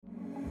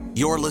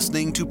You're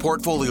listening to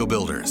Portfolio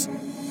Builders,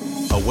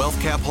 a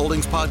WealthCap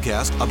Holdings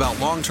podcast about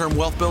long-term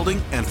wealth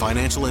building and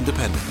financial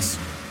independence.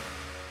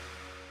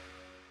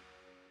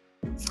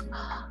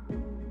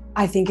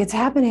 I think it's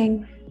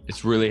happening.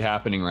 It's really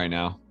happening right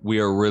now. We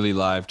are really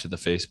live to the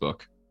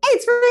Facebook.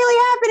 It's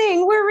really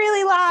happening. We're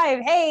really live.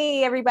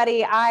 Hey,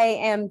 everybody. I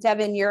am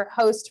Devin, your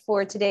host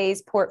for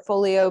today's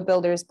Portfolio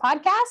Builders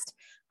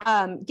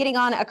podcast. Getting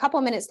on a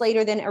couple minutes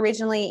later than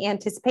originally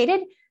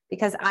anticipated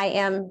because I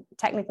am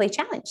technically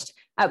challenged.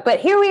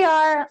 But here we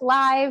are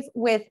live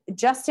with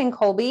Justin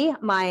Colby,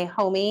 my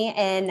homie,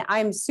 and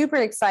I'm super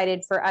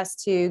excited for us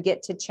to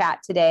get to chat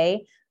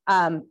today.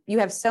 You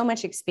have so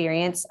much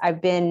experience.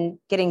 I've been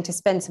getting to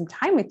spend some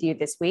time with you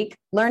this week,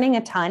 learning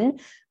a ton.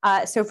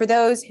 So for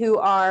those who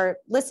are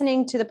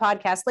listening to the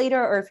podcast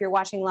later, or if you're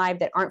watching live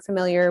that aren't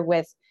familiar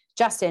with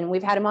Justin,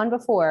 we've had him on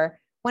before.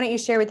 Why don't you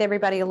share with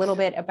everybody a little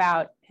bit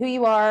about who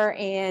you are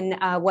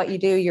and what you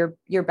do,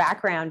 your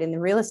background in the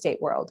real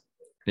estate world?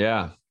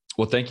 Yeah.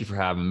 Well, thank you for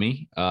having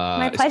me.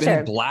 My pleasure. It's been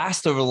a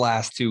blast over the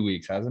last 2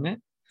 weeks, hasn't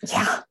it?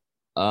 Yeah.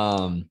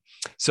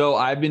 So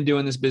I've been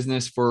doing this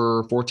business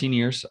for 14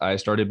 years. I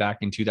started back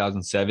in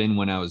 2007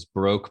 when I was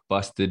broke,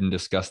 busted, and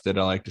disgusted,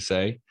 I like to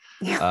say.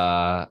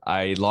 Yeah.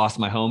 I lost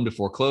my home to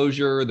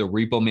foreclosure. The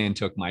repo man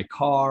took my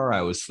car.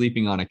 I was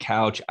sleeping on a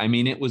couch. I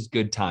mean, it was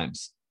good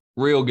times,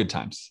 real good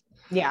times.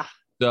 Yeah.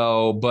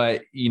 So,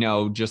 but,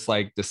 just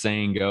like the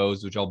saying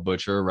goes, which I'll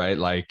butcher, right?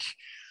 Like,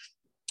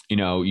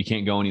 you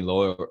can't go any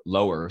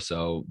lower.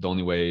 So the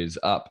only way is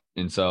up.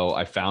 And so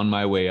I found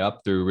my way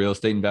up through real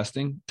estate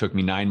investing. Took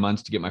me 9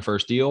 months to get my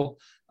first deal.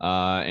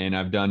 And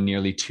I've done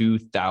nearly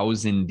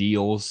 2,000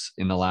 deals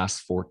in the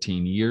last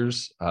 14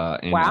 years.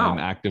 And wow. I'm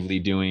actively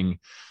doing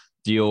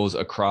deals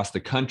across the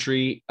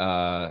country.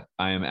 I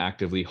am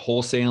actively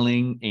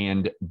wholesaling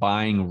and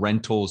buying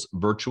rentals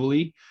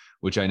virtually,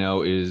 which I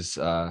know is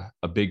a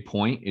big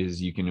point,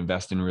 is you can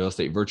invest in real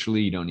estate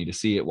virtually. You don't need to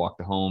see it, walk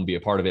the home, be a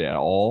part of it at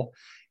all.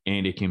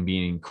 And it can be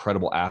an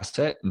incredible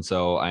asset. And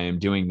so I am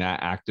doing that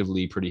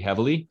actively pretty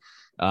heavily.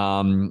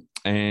 And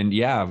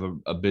yeah, I have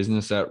a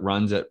business that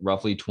runs at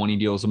roughly 20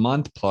 deals a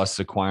month, plus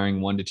acquiring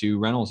 1 to 2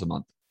 rentals a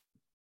month.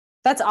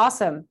 That's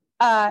awesome.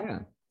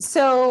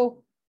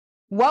 So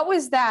what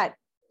was that?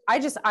 I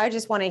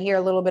just want to hear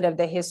a little bit of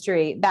the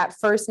history. That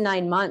first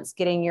 9 months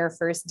getting your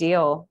first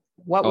deal.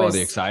 What was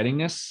the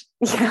excitingness?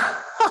 Yeah.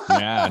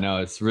 Yeah, no,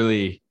 it's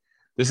really,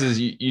 this is,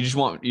 you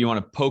want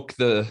to poke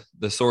the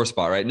sore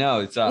spot, right?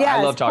 No, it's,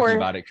 I love talking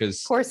about it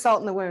because pour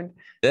salt in the wound.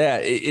 Yeah.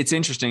 It's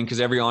interesting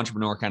because every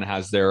entrepreneur kind of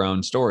has their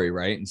own story.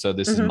 Right. And so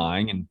this is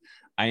mine, and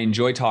I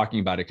enjoy talking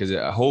about it because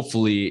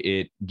hopefully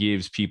it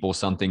gives people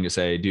something to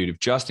say, dude, if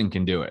Justin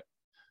can do it,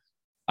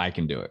 I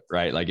can do it.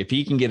 Right. Like if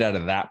he can get out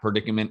of that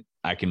predicament,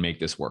 I can make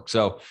this work.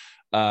 So,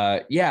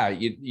 I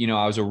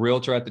was a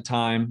realtor at the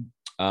time.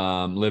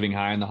 Living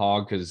high on the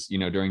hog because,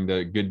 during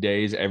the good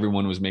days,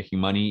 everyone was making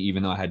money,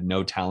 even though I had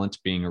no talent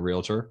being a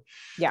realtor.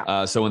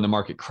 Yeah. So when the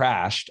market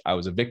crashed, I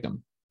was a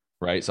victim,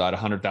 right? So I had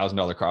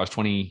 $100,000 car. I was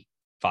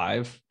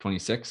 25,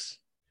 26.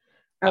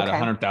 Okay. I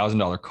had a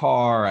 $100,000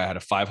 car. I had a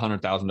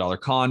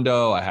 $500,000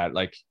 condo.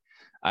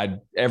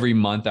 Every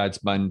month I'd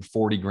spend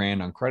 40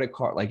 grand on credit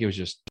card. Like it was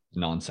just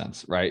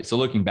nonsense. Right. So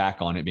looking back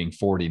on it being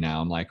 40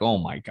 now, I'm like, oh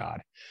my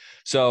God.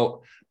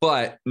 So,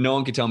 but no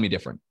one could tell me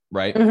different.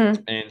 Right.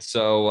 Mm-hmm. And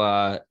so,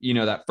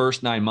 that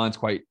first 9 months,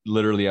 quite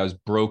literally, I was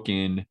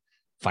broken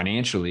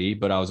financially,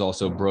 but I was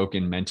also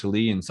broken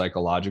mentally and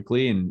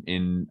psychologically.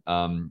 And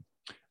I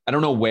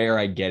don't know where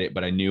I get it,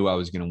 but I knew I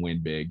was going to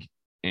win big.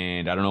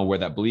 And I don't know where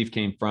that belief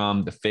came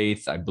from, the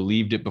faith. I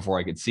believed it before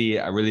I could see it.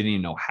 I really didn't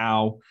even know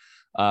how.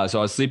 So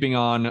I was sleeping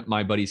on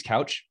my buddy's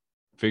couch,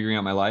 figuring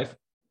out my life.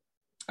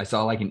 I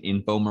saw like an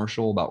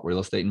infomercial about real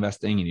estate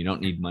investing, and you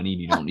don't need money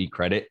and you don't need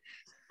credit.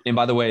 And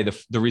by the way,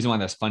 the reason why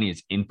that's funny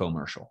is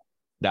infomercial.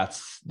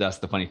 That's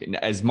the funny thing.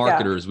 As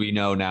marketers, we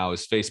know now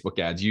is Facebook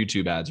ads,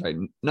 YouTube ads, right?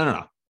 No.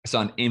 I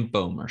saw an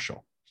infomercial.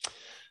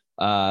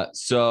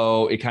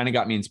 So it kind of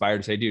got me inspired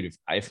to say, dude,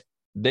 if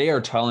they are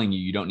telling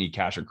you don't need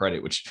cash or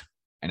credit, which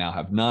I now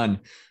have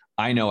none,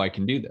 I know I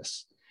can do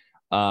this.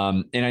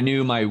 And I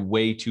knew my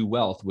way to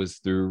wealth was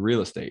through real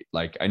estate.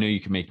 Like I know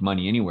you can make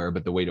money anywhere,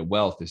 but the way to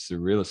wealth is through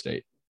real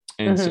estate.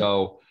 And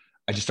so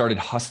I just started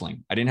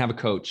hustling. I didn't have a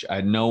coach. I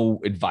had no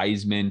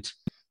advisement.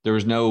 There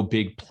was no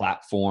big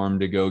platform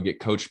to go get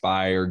coached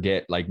by or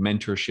get like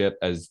mentorship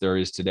as there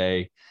is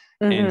today.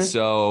 And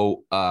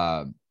so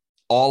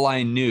all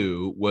I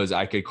knew was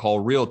I could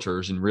call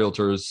realtors, and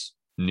realtors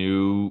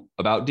knew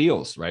about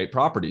deals, right?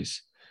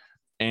 Properties.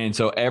 And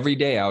so every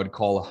day I would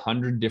call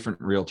 100 different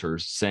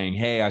realtors saying,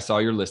 hey, I saw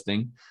your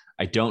listing.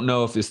 I don't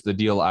know if this is the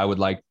deal I would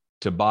like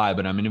to buy,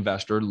 but I'm an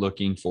investor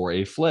looking for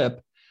a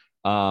flip.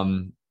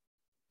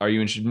 Are you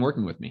interested in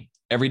working with me?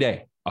 Every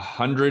day,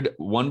 100,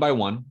 one by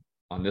one,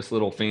 on this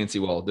little fancy,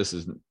 well, this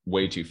is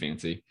way too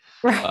fancy.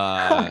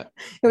 It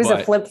was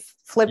a flip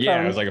phone.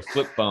 Yeah, it was like a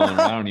flip phone.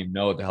 I don't even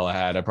know what the hell I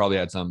had. I probably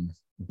had some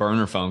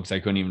burner phone because I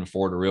couldn't even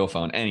afford a real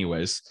phone.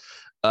 Anyways,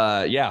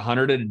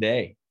 100 a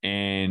day.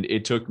 And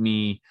it took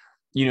me,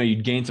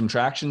 you'd gain some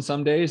traction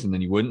some days and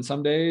then you wouldn't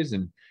some days.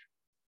 And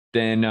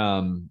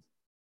then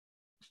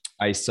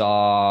I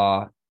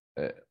saw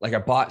like I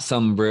bought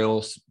some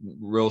real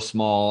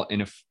small,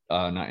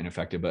 not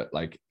ineffective, but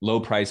like low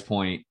price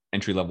point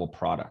entry level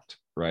product,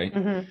 right?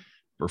 Mm-hmm.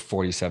 For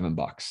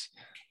 $47.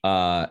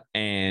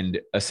 And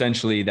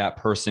essentially that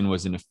person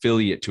was an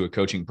affiliate to a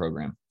coaching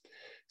program.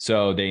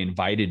 So they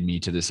invited me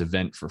to this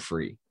event for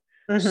free.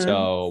 Mm-hmm.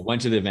 So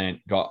went to the event,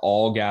 got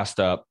all gassed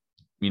up,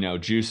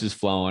 juice is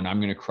flowing. I'm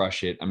going to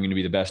crush it. I'm going to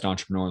be the best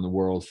entrepreneur in the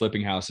world,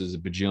 flipping houses, a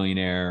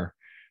bajillionaire,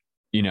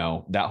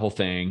 that whole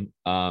thing.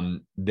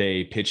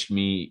 They pitched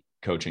me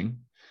coaching.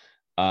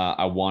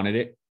 I wanted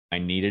it. I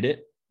needed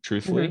it,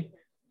 truthfully.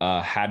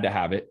 Mm-hmm. Had to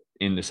have it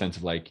in the sense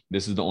of like,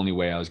 this is the only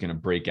way I was going to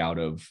break out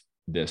of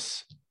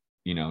this,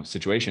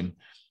 situation.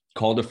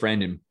 Called a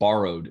friend and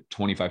borrowed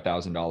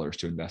 $25,000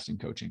 to invest in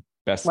coaching.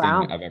 Best thing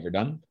I've ever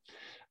done.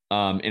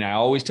 And I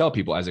always tell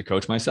people as a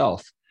coach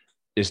myself,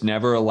 it's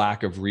never a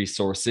lack of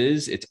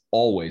resources. It's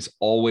always,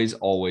 always,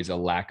 always a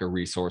lack of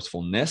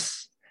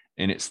resourcefulness.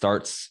 And it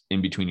starts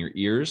in between your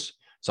ears.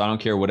 So I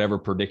don't care whatever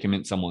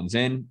predicament someone's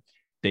in.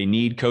 They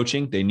need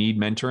coaching. They need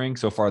mentoring.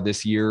 So far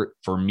this year,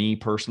 for me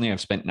personally,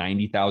 I've spent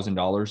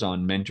 $90,000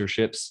 on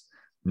mentorships,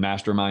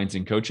 masterminds,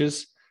 and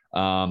coaches.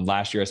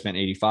 Last year I spent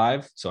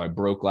 85. So I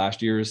broke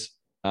last year's.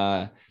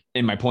 And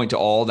my point to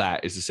all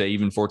that is to say,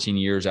 even 14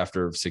 years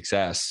after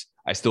success,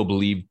 I still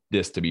believe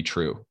this to be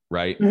true.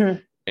 Right. Mm-hmm.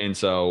 And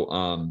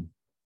so,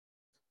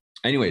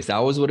 anyways, that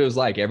was what it was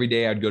like. Every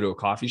day I'd go to a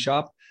coffee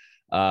shop.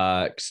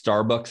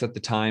 Starbucks at the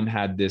time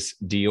had this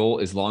deal.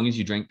 As long as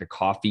you drank the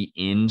coffee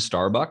in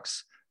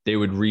Starbucks, they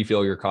would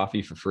refill your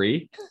coffee for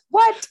free.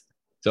 What?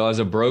 So as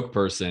a broke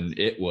person,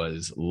 it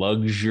was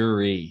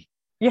luxury.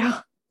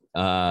 Yeah.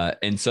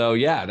 And so,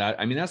 yeah,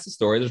 that's the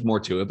story. There's more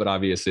to it, but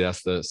obviously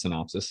that's the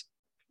synopsis.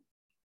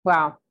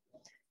 Wow.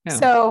 Yeah.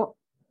 So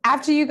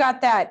after you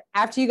got that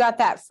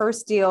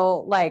first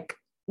deal, like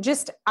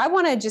I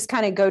want to just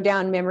kind of go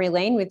down memory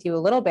lane with you a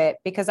little bit,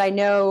 because I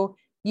know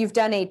you've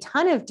done a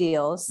ton of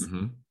deals.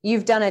 Mm-hmm.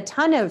 You've done a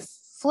ton of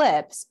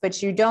flips,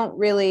 but you don't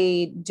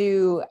really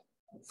do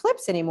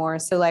flips anymore.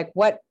 So like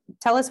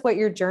tell us what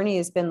your journey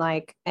has been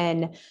like.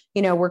 And,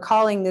 we're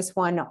calling this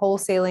one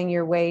wholesaling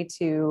your way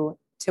to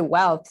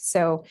wealth.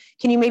 So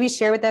can you maybe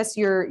share with us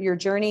your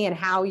journey and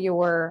how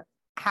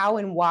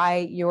and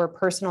why your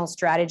personal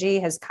strategy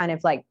has kind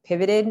of like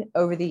pivoted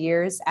over the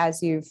years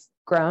as you've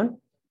grown?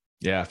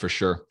 Yeah, for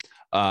sure.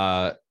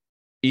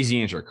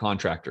 Easy answer,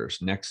 contractors.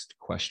 Next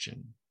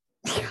question.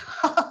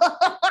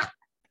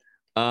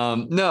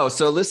 No.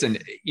 So listen,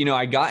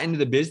 I got into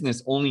the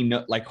business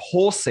like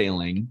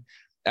wholesaling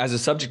as a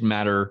subject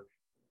matter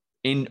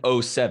in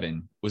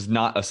 2007 was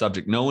not a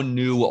subject. No one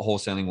knew what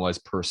wholesaling was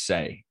per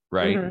se.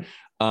 Right.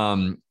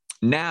 Mm-hmm.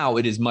 Now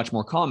it is much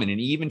more common.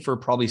 And even for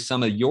probably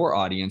some of your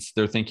audience,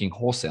 they're thinking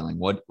wholesaling.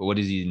 What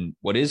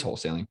is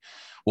wholesaling?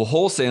 Well,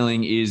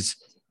 wholesaling is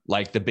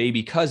like the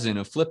baby cousin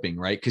of flipping,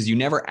 right? Because you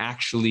never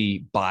actually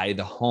buy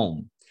the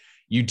home.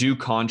 You do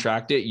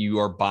contract it. You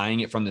are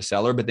buying it from the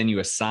seller, but then you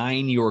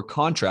assign your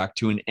contract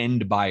to an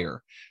end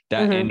buyer.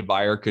 That mm-hmm. end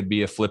buyer could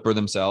be a flipper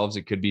themselves.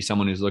 It could be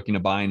someone who's looking to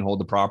buy and hold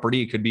the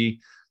property. It could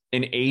be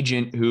an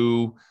agent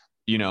who,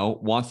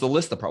 wants to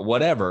list the property,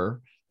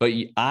 whatever. But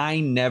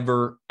I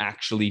never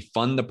actually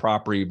fund the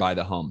property, buy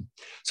the home.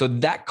 So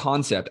that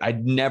concept,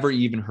 I'd never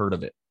even heard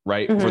of it,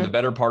 right? Mm-hmm. For the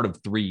better part of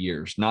 3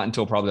 years, not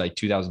until probably like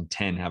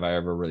 2010 have I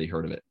ever really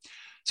heard of it.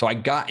 So I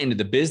got into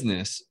the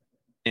business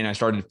and I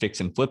started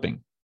fixing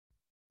flipping.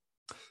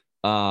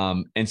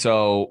 And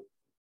so,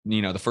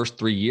 the first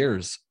 3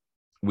 years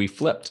we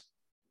flipped,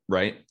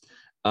 right?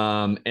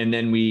 And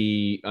then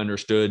we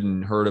understood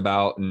and heard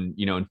about, and,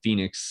 in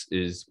Phoenix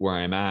is where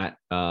I'm at,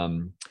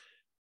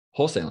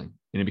 wholesaling.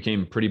 And it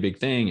became a pretty big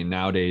thing. And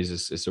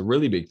nowadays it's a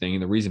really big thing.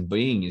 And the reason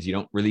being is you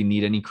don't really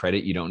need any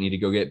credit. You don't need to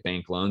go get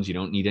bank loans. You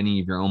don't need any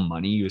of your own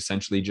money. You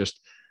essentially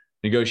just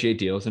negotiate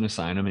deals and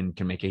assign them and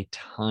can make a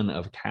ton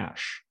of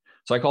cash.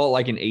 So I call it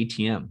like an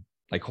ATM.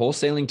 Like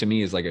wholesaling to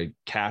me is like a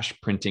cash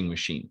printing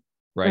machine,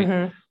 right?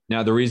 Mm-hmm.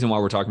 Now, the reason why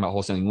we're talking about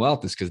wholesaling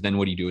wealth is because then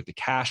what do you do with the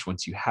cash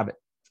once you have it,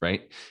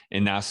 right?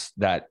 And that's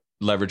that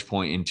leverage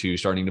point into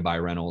starting to buy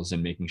rentals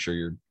and making sure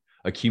you're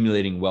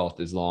accumulating wealth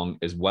as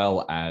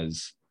well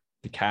as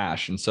the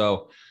cash. And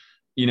so,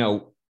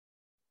 in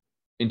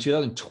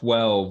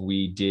 2012,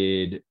 we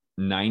did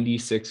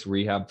 96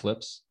 rehab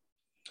flips.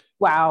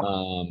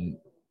 Wow.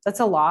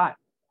 That's a lot.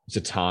 It's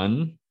a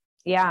ton.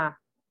 Yeah.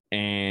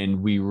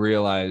 And we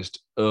realized,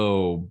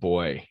 oh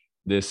boy,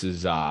 this is,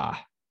 it's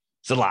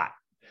a lot.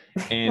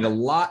 And a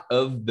lot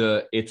of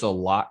the "it's a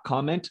lot"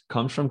 comment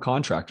comes from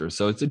contractors.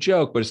 So it's a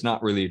joke, but it's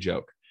not really a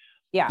joke.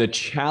 Yeah. The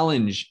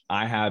challenge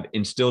I have,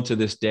 and still to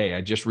this day,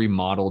 I just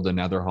remodeled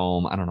another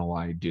home. I don't know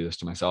why I do this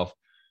to myself,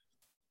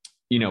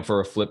 for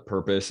a flip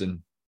purpose. And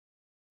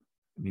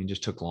it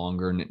just took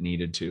longer than it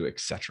needed to,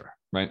 etc.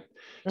 Right.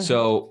 Mm-hmm.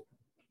 So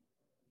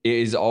it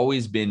has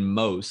always been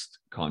most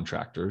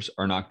contractors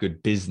are not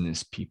good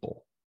business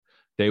people.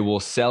 They will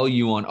sell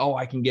you on,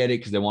 I can get it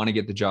because they want to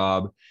get the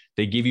job.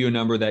 They give you a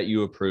number that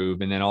you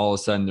approve. And then all of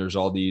a sudden there's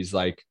all these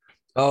like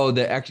Oh,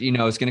 it's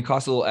going to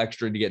cost a little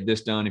extra to get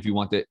this done if you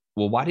want that.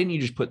 Well, why didn't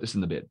you just put this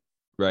in the bid?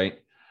 Right.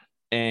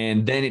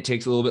 And then it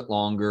takes a little bit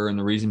longer. And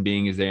the reason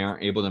being is they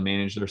aren't able to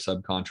manage their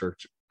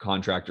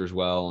contractors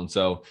well. And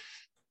so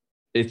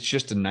it's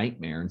just a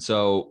nightmare. And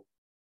so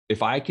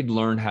if I could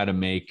learn how to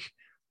make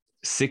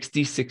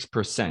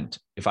 66%,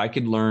 if I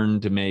could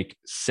learn to make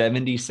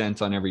 70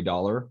 cents on every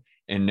dollar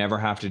and never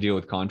have to deal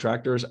with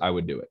contractors, I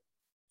would do it.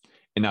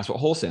 And that's what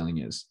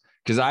wholesaling is.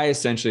 Because I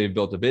essentially have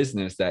built a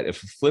business that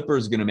if a flipper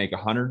is going to make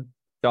 $100,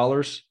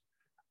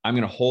 I'm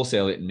going to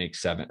wholesale it and make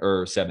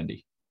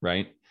 70,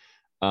 right?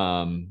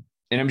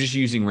 And I'm just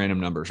using random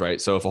numbers, right?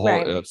 So if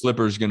a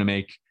flipper is going to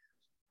make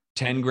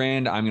 10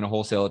 grand, I'm going to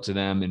wholesale it to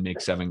them and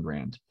make 7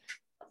 grand.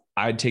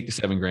 I'd take the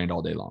 7 grand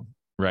all day long,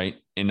 right?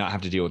 And not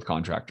have to deal with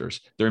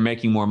contractors. They're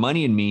making more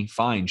money than me.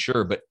 Fine,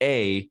 sure. But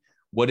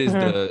what is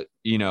the,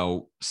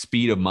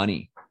 speed of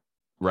money,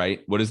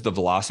 right? What is the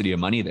velocity of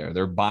money there?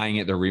 They're buying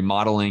it. They're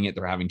remodeling it.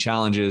 They're having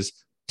challenges.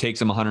 Takes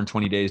them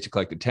 120 days to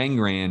collect the 10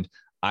 grand.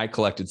 I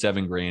collected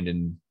 7 grand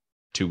in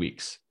 2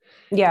 weeks.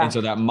 Yeah. And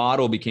so that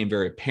model became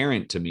very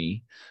apparent to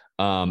me.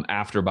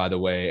 After, by the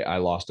way, I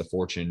lost a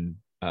fortune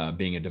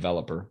being a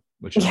developer,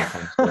 which is a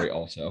fun story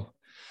also.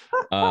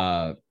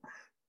 And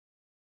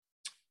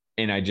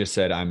I just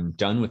said, I'm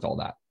done with all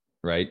that.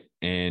 Right.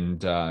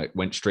 And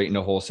went straight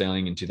into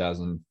wholesaling in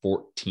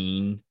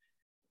 2014.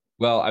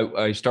 Well,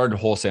 I started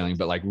wholesaling,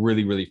 but like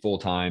really, really full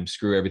time,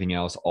 screw everything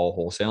else, all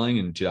wholesaling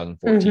in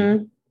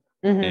 2014.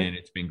 And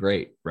it's been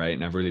great. Right.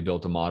 And I've really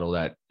built a model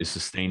that is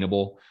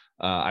sustainable.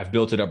 I've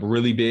built it up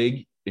really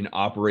big and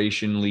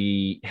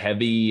operationally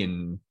heavy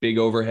and big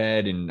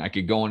overhead. And I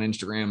could go on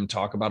Instagram and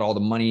talk about all the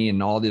money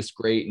and all this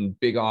great and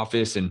big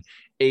office and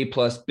A+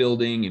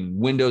 building and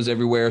windows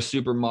everywhere,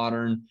 super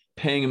modern,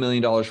 paying $1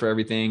 million for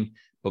everything.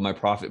 But my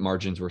profit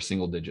margins were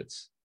single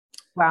digits.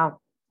 Wow.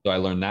 So I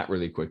learned that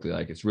really quickly.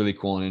 Like, it's really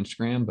cool on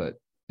Instagram, but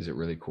is it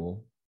really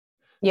cool?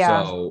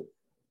 Yeah. So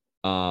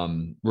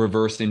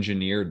reverse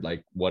engineered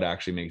like what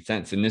actually makes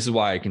sense. And this is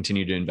why I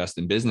continue to invest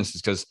in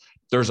businesses, because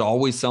there's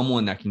always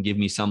someone that can give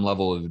me some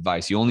level of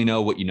advice. You only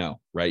know what you know,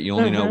 right? You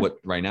only know what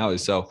right now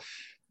is. So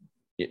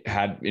it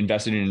had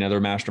invested in another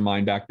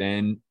mastermind back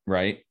then,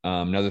 right?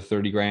 Another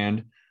 30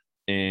 grand.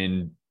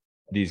 And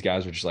these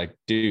guys were just like,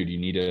 dude, you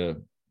need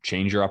to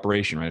change your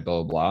operation, right?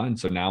 Blah, blah, blah. And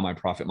so now my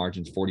profit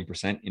margin is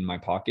 40% in my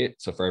pocket.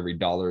 So for every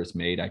dollar is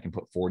made, I can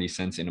put 40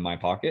 cents into my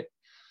pocket.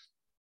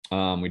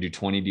 We do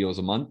 20 deals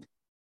a month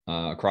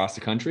across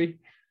the country,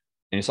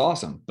 and it's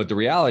awesome. But the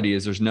reality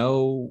is there's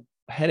no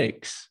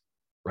headaches,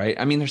 right?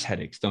 I mean, there's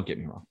headaches, don't get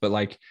me wrong, but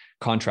like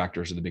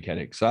contractors are the big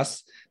headaches. So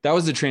that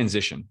was the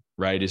transition,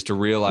 right? Is to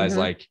realize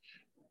like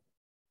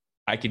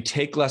I could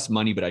take less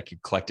money, but I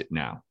could collect it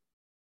now.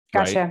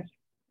 Gotcha. Right?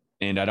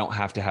 And I don't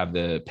have to have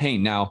the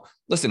pain. Now,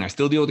 listen, I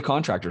still deal with the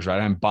contractors,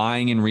 right? I'm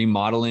buying and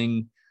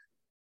remodeling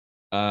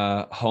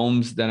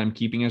homes that I'm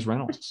keeping as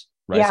rentals,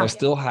 right? Yeah. So I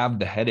still have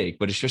the headache,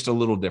 but it's just a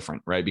little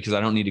different, right? Because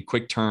I don't need a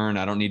quick turn.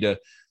 I don't need to,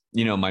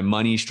 my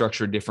money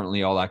structured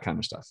differently, all that kind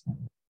of stuff.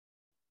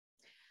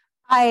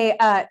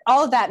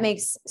 All of that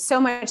makes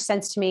so much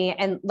sense to me.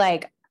 And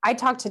like, I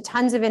talk to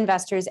tons of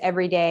investors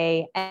every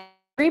day, and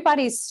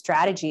everybody's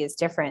strategy is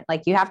different.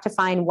 Like, you have to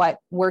find what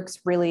works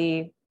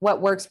really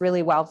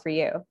well for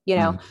you.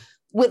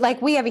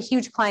 We have a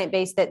huge client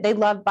base that they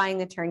love buying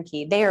the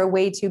turnkey. They are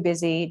way too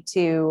busy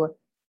to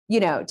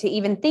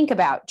even think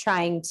about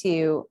trying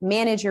to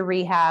manage a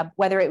rehab,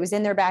 whether it was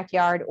in their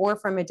backyard or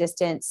from a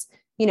distance,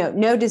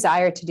 no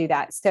desire to do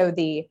that. So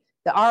the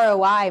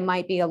ROI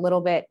might be a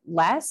little bit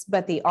less,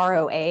 but the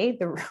ROA,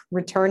 the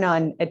return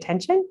on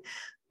attention,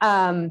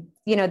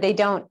 they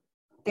don't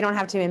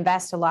have to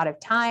invest a lot of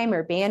time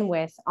or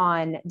bandwidth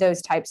on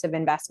those types of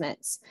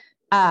investments.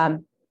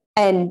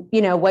 And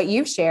what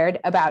you've shared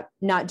about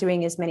not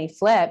doing as many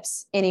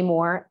flips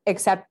anymore,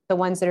 except the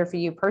ones that are for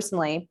you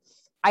personally,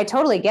 I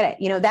totally get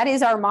it. That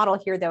is our model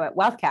here though at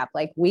WealthCap.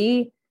 Like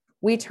we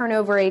turn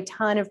over a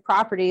ton of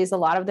properties. A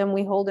lot of them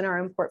we hold in our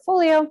own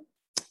portfolio,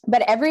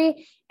 but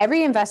every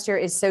investor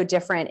is so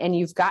different, and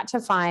you've got to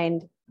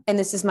find, and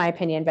this is my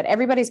opinion, but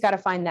everybody's got to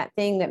find that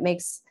thing that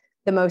makes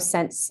the most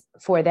sense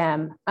for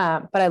them.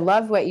 But I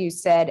love what you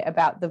said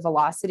about the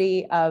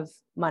velocity of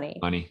money.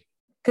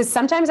 Because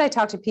sometimes I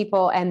talk to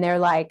people and they're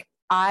like,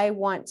 I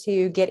want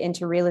to get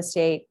into real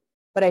estate,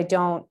 but I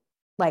don't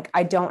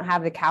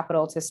have the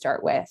capital to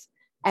start with.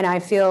 And I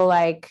feel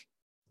like,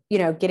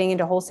 getting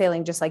into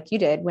wholesaling, just like you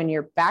did when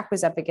your back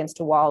was up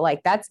against a wall,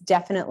 like that's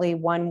definitely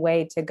one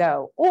way to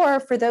go. Or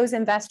for those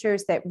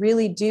investors that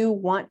really do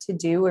want to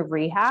do a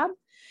rehab.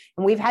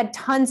 And we've had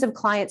tons of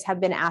clients have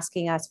been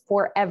asking us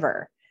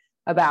forever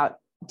about,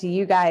 do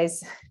you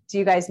guys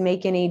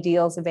make any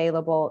deals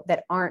available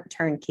that aren't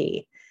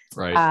turnkey?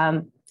 Right.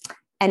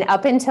 And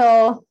up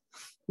until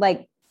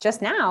like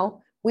just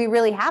now, we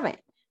really haven't.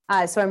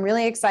 So I'm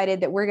really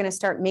excited that we're going to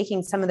start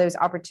making some of those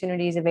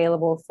opportunities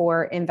available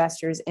for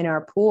investors in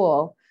our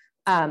pool.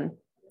 So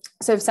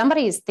if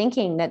somebody is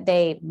thinking that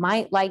they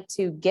might like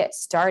to get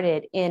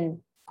started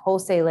in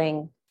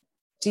wholesaling,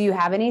 do you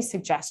have any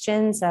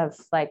suggestions of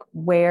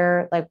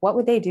what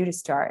would they do to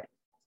start?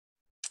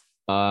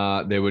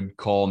 They would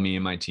call me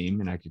and my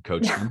team and I could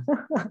coach them.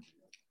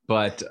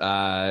 But,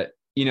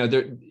 you know,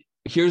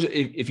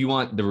 if you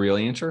want the real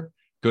answer,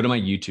 go to my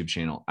YouTube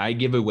channel. I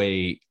give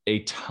away a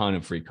ton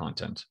of free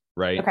content,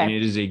 right? Okay. And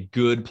it is a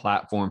good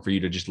platform for you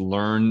to just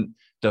learn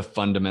the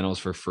fundamentals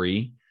for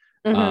free.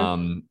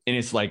 And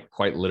it's like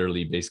quite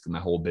literally basically my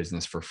whole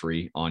business for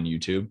free on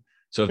YouTube.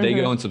 So if they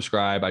go and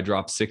subscribe, I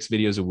drop 6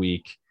 videos a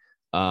week.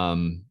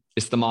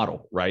 It's the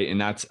model, right?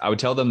 And I would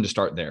tell them to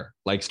start there.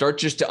 Like start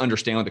just to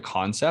understand the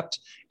concept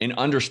and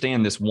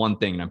understand this one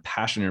thing. And I'm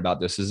passionate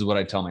about this. This is what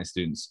I tell my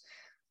students.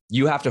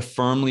 You have to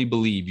firmly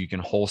believe you can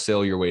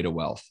wholesale your way to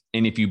wealth.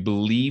 And if you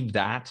believe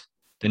that,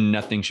 then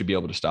nothing should be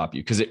able to stop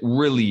you because it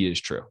really is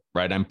true,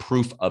 right? I'm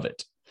proof of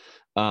it.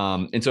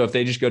 And so if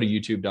they just go to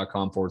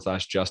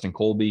youtube.com/Justin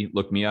Colby,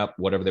 look me up,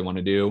 whatever they want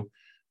to do,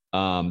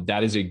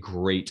 that is a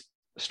great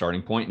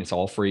starting point and it's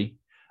all free.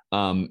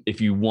 If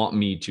you want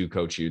me to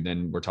coach you,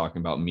 then we're talking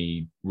about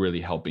me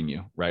really helping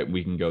you, right?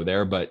 We can go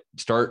there, but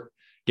start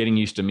getting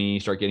used to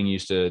me, start getting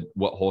used to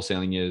what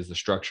wholesaling is, the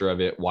structure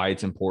of it, why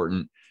it's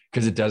important,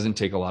 because it doesn't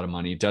take a lot of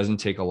money. It doesn't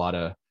take a lot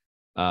of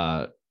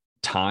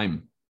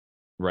time,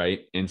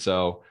 right? And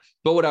so,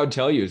 but what I would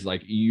tell you is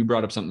like, you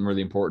brought up something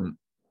really important.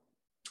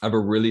 I have a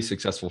really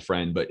successful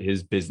friend, but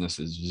his business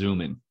is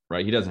zooming,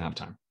 right? He doesn't have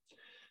time.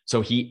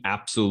 So he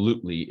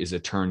absolutely is a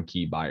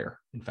turnkey buyer.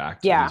 In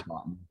fact, he's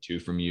bought 2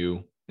 from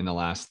you in the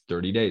last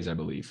 30 days, I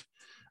believe.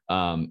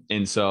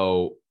 And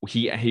so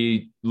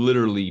he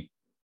literally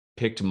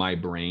picked my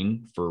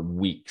brain for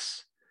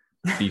weeks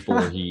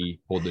before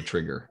he pulled the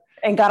trigger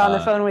and got on the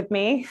phone with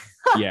me.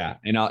 Yeah.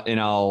 And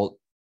I'll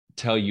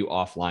tell you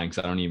offline, cause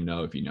I don't even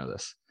know if you know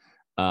this.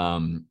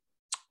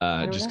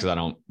 Just cause I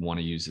don't want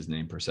to use his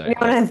name per se. You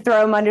want to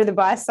throw him under the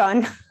bus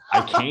on?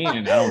 I can.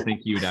 I don't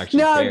think you would actually.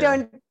 No,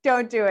 care.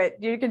 Don't do it.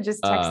 You can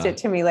just text it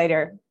to me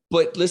later.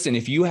 But listen,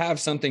 if you have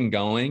something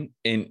going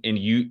and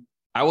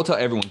I will tell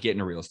everyone, get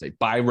into real estate,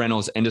 buy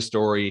rentals, end of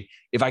story.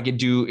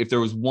 If there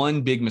was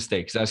one big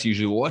mistake, because that's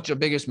usually what's your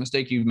biggest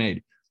mistake you've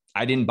made?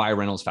 I didn't buy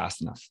rentals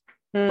fast enough,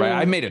 right?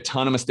 I've made a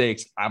ton of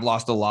mistakes. I've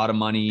lost a lot of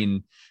money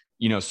and,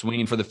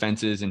 swinging for the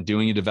fences and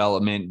doing a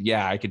development.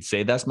 Yeah, I could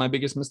say that's my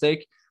biggest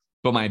mistake,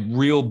 but my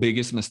real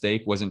biggest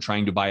mistake wasn't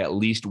trying to buy at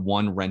least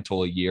one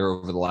rental a year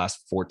over the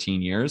last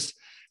 14 years.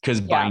 Because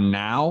by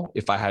now,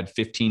 if I had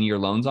 15-year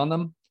loans on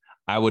them,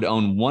 I would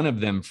own one of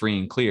them free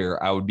and clear.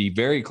 I would be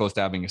very close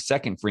to having a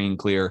second free and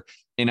clear.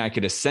 And I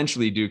could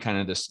essentially do kind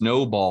of the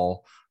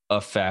snowball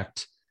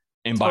effect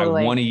and buy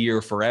one a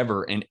year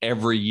forever. And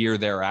every year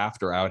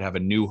thereafter, I would have a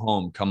new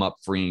home come up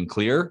free and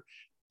clear.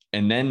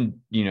 And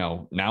then,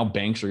 now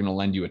banks are going to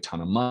lend you a ton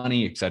of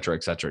money, et cetera,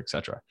 et cetera, et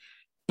cetera.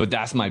 But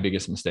that's my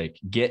biggest mistake.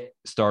 Get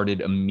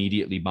started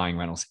immediately buying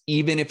rentals,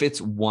 even if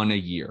it's one a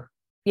year.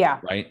 Yeah.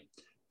 Right.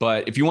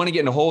 But if you want to get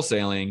into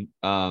wholesaling,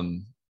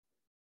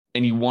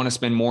 and you want to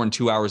spend more than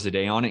 2 hours a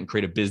day on it and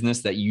create a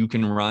business that you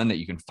can run, that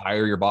you can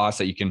fire your boss,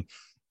 that you can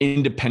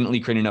independently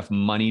create enough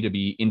money to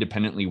be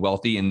independently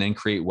wealthy and then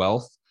create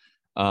wealth,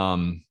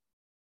 wholesaling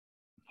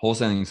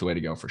is the way to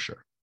go for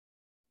sure.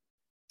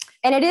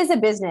 And it is a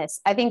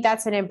business. I think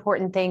that's an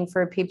important thing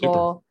for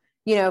people,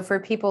 for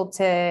people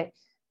to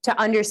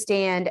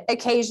understand.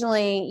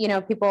 Occasionally,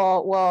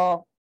 people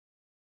will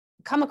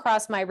come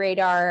across my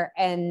radar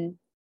and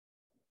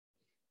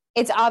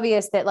it's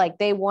obvious that like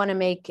they want to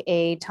make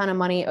a ton of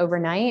money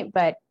overnight,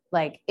 but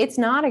like, it's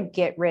not a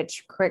get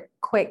rich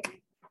quick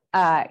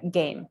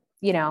game.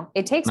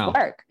 It takes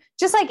work,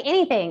 just like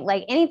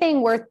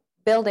anything worth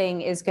building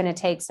is going to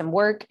take some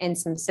work and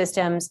some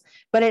systems,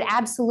 but it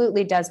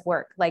absolutely does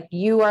work. Like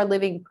you are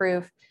living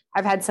proof.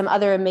 I've had some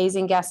other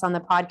amazing guests on the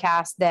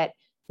podcast that,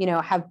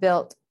 have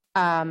built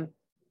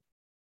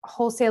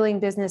wholesaling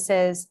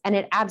businesses and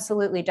it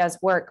absolutely does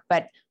work,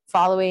 but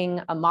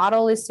following a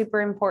model is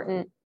super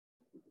important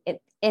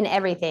in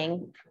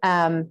everything,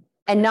 and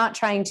not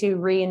trying to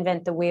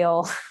reinvent the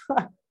wheel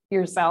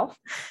yourself,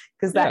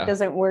 because that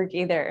doesn't work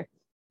either.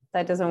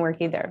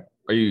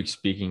 Are you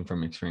speaking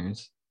from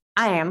experience?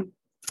 I am.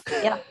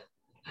 Yeah.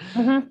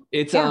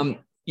 It's,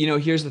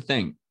 here's the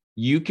thing.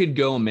 You could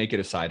go and make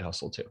it a side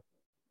hustle too.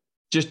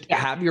 Just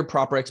have your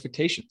proper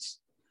expectations.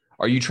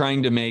 Are you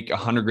trying to make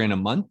 $100,000 a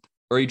month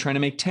or are you trying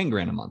to make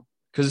 $10,000 a month?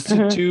 Because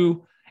it's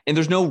two, and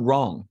there's no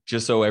wrong,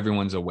 just so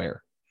everyone's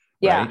aware.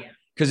 Right? Yeah.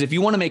 Because if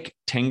you want to make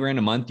 $10,000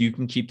 a month, you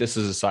can keep this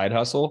as a side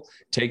hustle,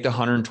 take the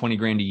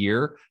 $120,000 a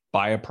year,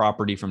 buy a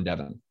property from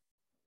Devin.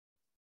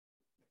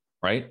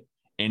 Right.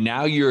 And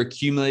now you're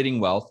accumulating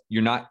wealth.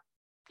 You're not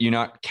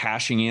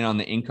cashing in on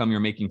the income you're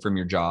making from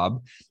your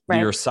job. Right.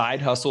 Your side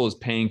hustle is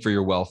paying for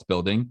your wealth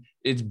building.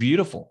 It's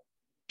beautiful.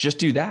 Just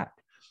do that.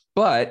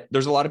 But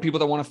there's a lot of people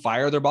that want to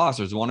fire their boss.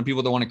 There's a lot of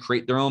people that want to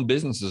create their own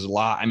businesses.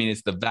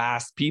 It's the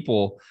vast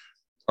people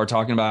are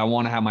talking about, I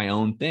want to have my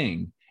own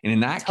thing. And in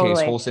that case,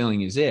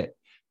 wholesaling is it.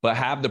 But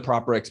have the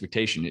proper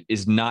expectation. It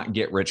is not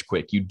get rich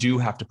quick. You do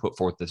have to put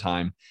forth the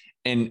time.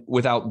 And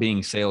without being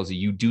salesy,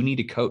 you do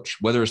need a coach,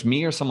 whether it's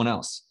me or someone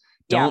else.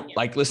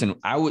 Listen,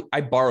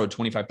 I borrowed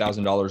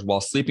 $25,000 while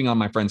sleeping on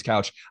my friend's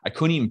couch. I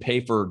couldn't even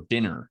pay for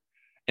dinner.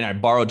 And I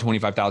borrowed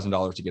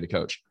 $25,000 to get a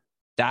coach.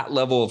 that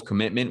level of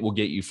commitment will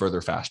get you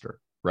further faster.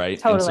 Right.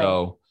 Totally. And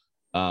so,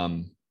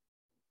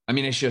 I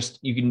mean, it's just,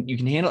 you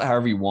can handle it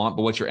however you want,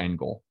 but what's your end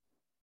goal?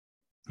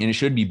 And it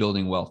should be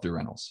building wealth through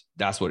rentals.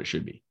 That's what it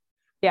should be.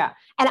 Yeah.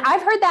 And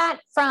I've heard that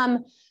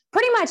from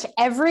pretty much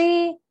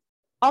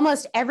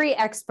almost every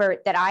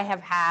expert that I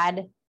have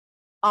had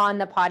on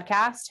the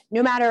podcast,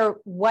 no matter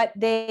what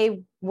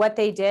they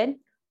did,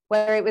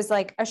 whether it was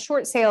like a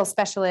short sale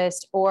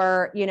specialist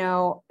or,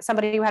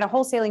 somebody who had a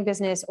wholesaling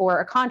business or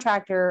a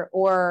contractor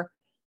or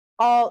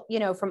all,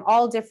 from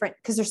all different,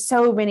 because there's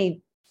so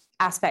many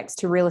aspects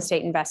to real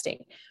estate investing.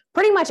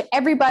 Pretty much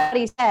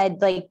everybody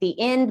said like the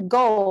end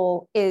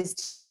goal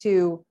is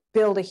to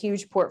build a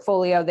huge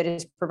portfolio that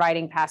is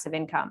providing passive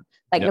income.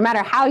 Like no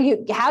matter how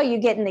you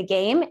get in the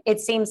game, it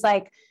seems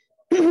like,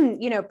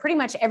 pretty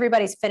much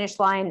everybody's finish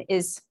line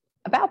is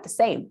about the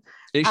same.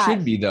 It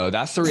should be though.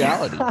 That's the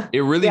reality.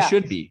 It really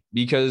should be,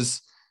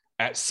 because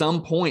at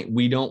some point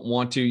we don't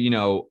want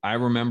to, I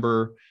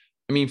remember,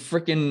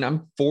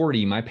 I'm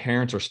 40. My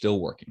parents are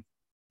still working.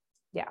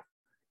 Yeah.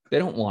 They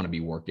don't want to be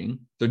working.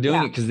 They're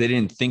doing it because they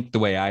didn't think the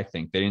way I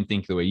think. They didn't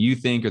think the way you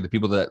think, or the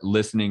people that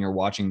listening or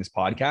watching this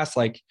podcast,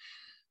 like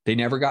they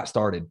never got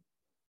started.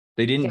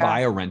 They didn't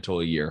buy a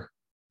rental a year.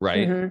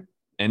 Right. Mm-hmm.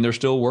 And they're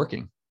still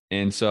working.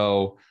 And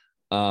so,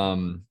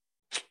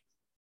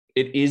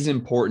 it is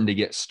important to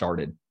get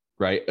started,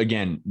 right?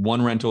 Again,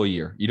 one rental a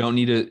year. You don't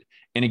need to,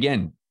 and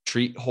again,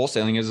 treat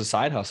wholesaling as a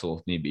side hustle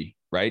if need be,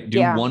 right?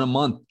 Do one a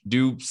month,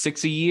 do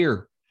 6 a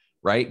year,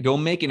 right? Go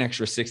make an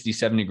extra 60,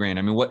 70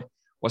 grand.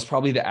 What's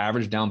probably the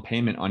average down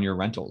payment on your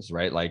rentals,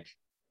 right? Like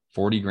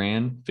 40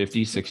 grand,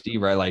 50, 60,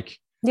 right? Like,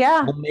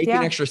 go make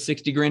an extra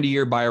 60 grand a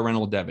year, buy a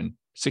rental, Devin,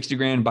 60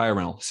 grand, buy a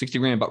rental, 60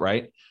 grand, but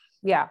right.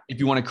 Yeah. If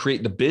you want to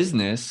create the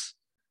business,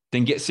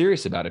 then get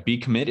serious about it, be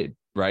committed,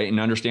 right? And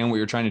understand what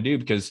you're trying to do,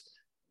 because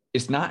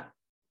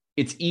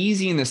it's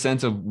easy in the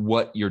sense of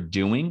what you're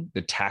doing.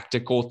 The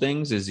tactical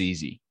things is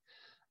easy.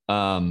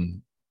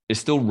 It's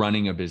still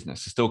running a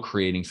business, it's still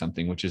creating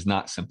something, which is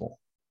not simple.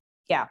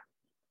 Yeah,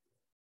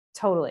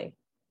 totally.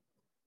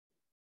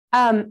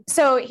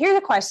 So here's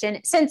a question.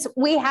 Since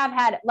we have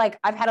had,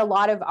 I've had a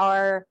lot of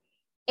our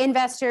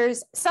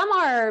investors,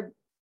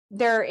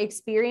 they're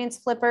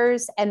experienced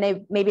flippers, and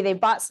they've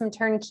bought some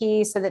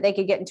turnkey so that they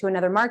could get into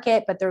another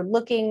market, but they're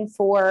looking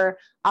for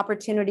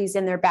opportunities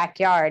in their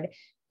backyard.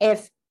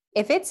 If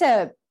it's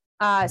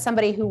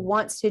somebody who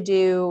wants to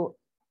do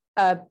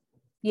a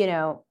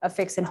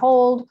fix and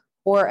hold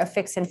or a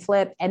fix and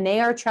flip, and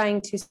they are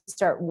trying to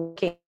start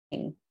working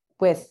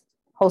with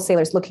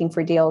wholesalers looking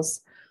for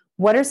deals,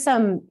 what are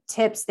some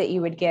tips that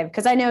you would give?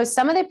 Because I know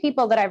some of the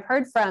people that I've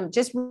heard from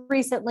just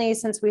recently,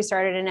 since we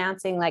started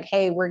announcing like,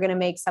 hey, we're going to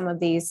make some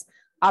of these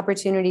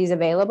opportunities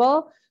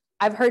available,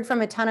 I've heard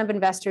from a ton of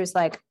investors,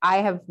 like, I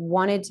have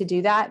wanted to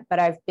do that, but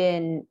I've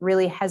been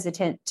really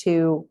hesitant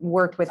to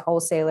work with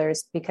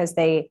wholesalers because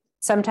they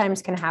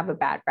sometimes can have a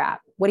bad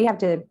rap. What do you have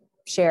to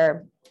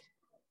share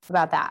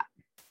about that?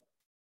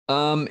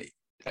 I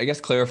guess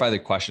clarify the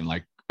question.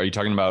 Like, are you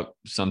talking about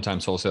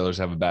sometimes wholesalers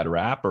have a bad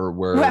rap, or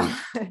where? Well,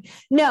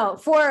 no,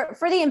 for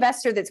the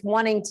investor that's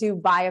wanting to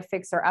buy a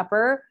fixer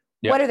upper,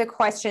 what are the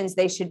questions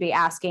they should be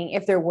asking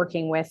if they're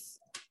working with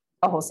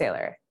a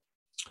wholesaler?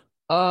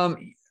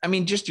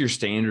 Just your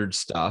standard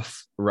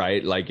stuff,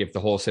 right? Like if the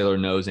wholesaler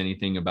knows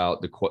anything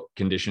about the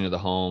condition of the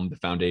home, the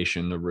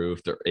foundation, the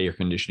roof, the air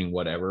conditioning,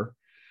 whatever.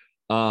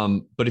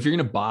 But if you're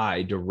going to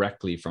buy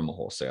directly from a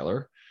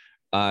wholesaler,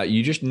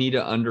 you just need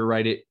to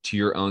underwrite it to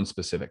your own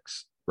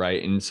specifics.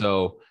 Right. And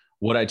so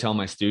what I tell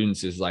my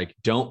students is like,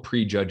 don't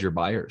prejudge your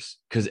buyers,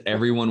 because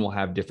everyone will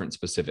have different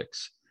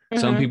specifics.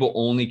 Mm-hmm. Some people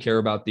only care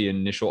about the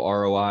initial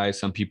ROI.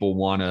 Some people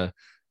want a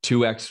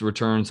 2x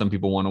return. Some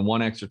people want a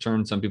 1x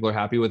return. Some people are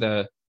happy with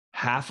a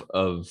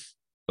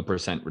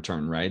 0.5%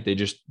 return, right?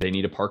 They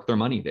need to park their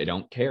money. They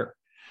don't care.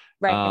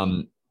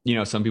 Right.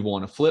 Some people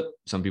want to flip.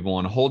 Some people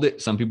want to hold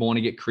it. Some people want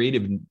to get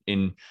creative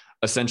in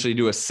essentially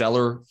do a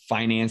seller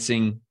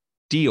financing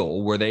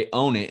deal where they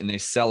own it and they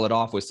sell it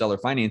off with seller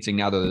financing.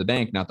 Now they're the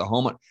bank, not the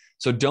home.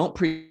 So don't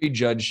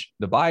prejudge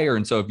the buyer.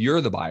 And so if you're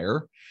the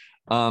buyer,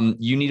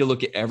 you need to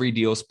look at every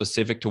deal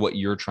specific to what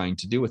you're trying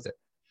to do with it.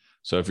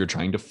 So if you're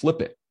trying to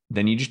flip it,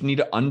 then you just need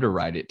to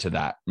underwrite it to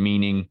that.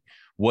 Meaning,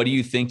 what do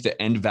you think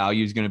the end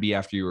value is going to be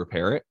after you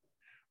repair it?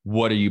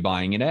 What are you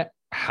buying it at?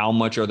 How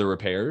much are the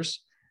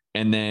repairs?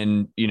 And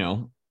then,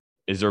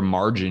 is there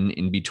margin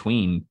in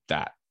between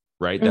that,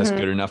 right? That's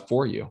good enough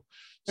for you.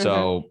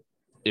 So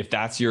if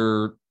that's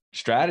your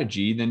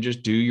strategy, then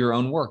just do your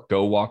own work.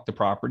 Go walk the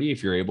property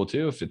if you're able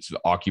to. If it's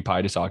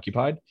occupied, it's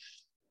occupied.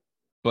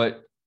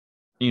 But,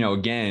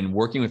 again,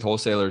 working with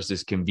wholesalers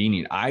is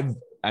convenient.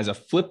 As a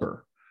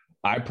flipper,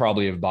 I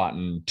probably have bought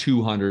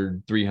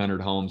 200, 300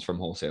 homes from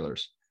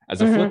wholesalers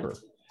as a flipper,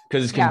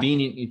 because it's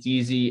convenient. It's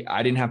easy.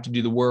 I didn't have to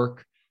do the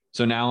work.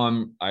 So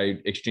now I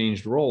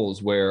exchanged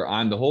roles where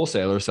I'm the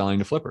wholesaler selling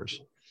to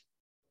flippers.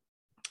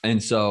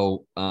 And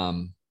so,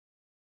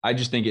 I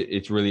just think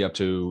it's really up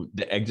to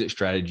the exit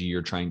strategy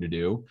you're trying to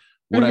do.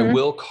 What I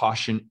will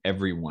caution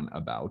everyone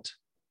about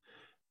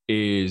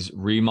is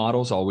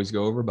remodels always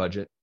go over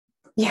budget.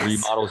 Yes.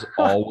 Remodels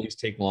always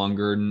take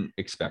longer than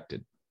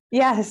expected.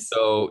 Yes.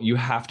 So you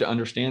have to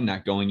understand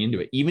that going into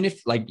it.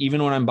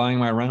 Even when I'm buying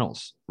my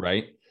rentals,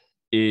 right,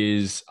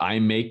 is I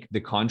make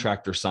the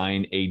contractor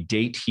sign a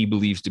date he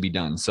believes to be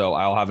done. So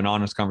I'll have an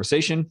honest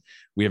conversation.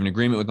 We have an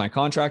agreement with my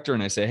contractor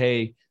and I say,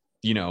 hey,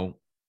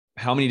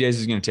 how many days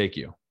is it going to take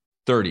you?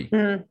 30.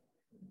 Mm-hmm.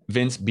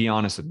 Vince, be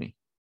honest with me.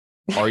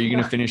 Are you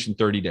going to finish in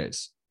 30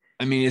 days?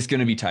 I mean, it's going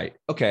to be tight.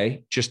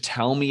 Okay. Just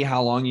tell me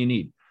how long you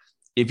need.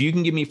 If you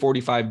can give me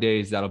 45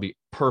 days, that'll be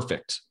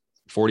perfect.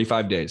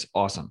 45 days.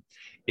 Awesome.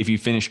 If you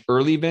finish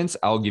early, Vince,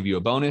 I'll give you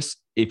a bonus.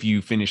 If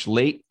you finish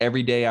late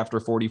every day after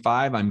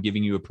 45, I'm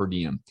giving you a per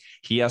diem.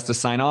 He has to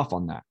sign off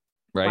on that.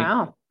 Right.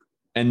 Wow.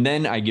 And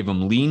then I give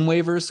him lien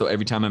waivers. So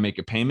every time I make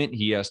a payment,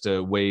 he has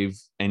to waive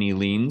any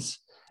liens.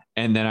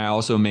 And then I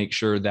also make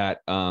sure that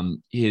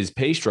his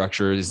pay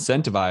structure is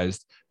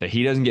incentivized, that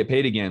he doesn't get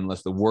paid again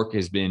unless the work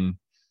has been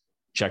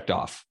checked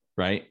off.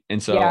 Right.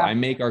 And so I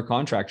make our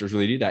contractors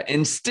really do that.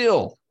 And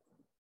still,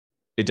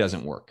 it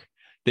doesn't work.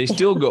 They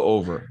still go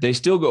over. They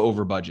still go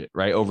over budget,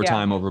 right? Over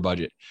time, over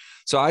budget.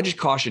 So I just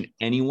caution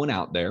anyone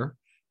out there,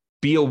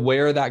 be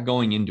aware of that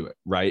going into it,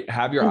 right?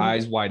 Have your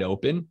eyes wide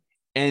open,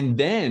 and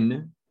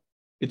then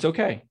it's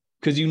okay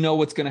because you know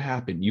what's going to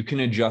happen. You can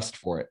adjust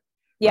for it.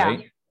 Yeah.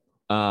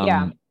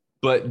 Right?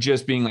 But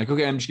just being like,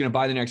 okay, I'm just going to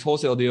buy the next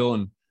wholesale deal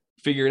and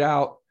figure it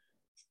out.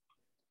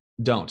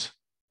 Don't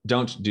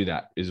do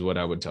that is what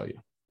I would tell you.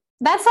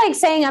 That's like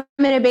saying I'm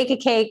going to bake a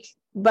cake,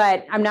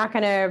 but I'm not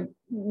going to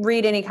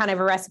read any kind of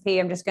a recipe.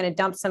 I'm just going to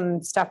dump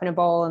some stuff in a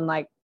bowl and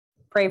like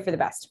pray for the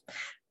best.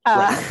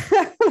 Right.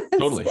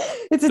 Totally.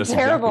 It's a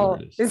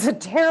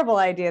terrible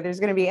idea. There's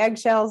going to be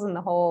eggshells in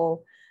the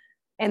whole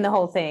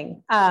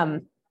thing.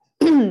 And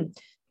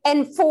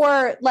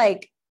for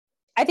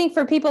I think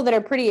for people that are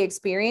pretty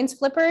experienced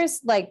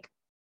flippers,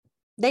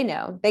 they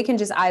know they can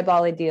just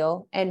eyeball a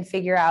deal and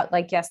figure out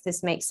yes,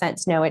 this makes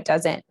sense. No, it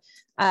doesn't.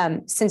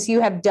 Since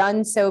you have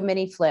done so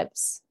many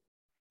flips,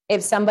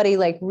 if somebody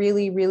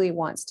really, really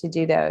wants to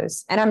do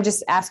those, and I'm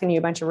just asking you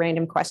a bunch of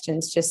random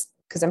questions just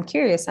because I'm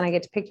curious and I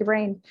get to pick your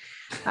brain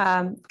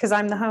because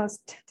I'm the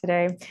host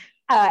today.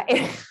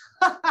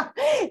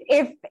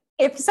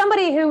 If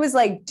somebody who was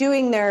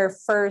doing their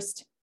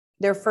first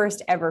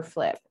ever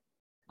flip,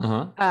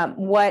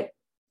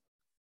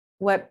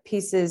 what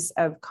pieces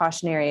of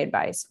cautionary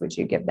advice would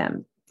you give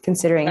them,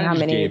 considering how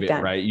many you've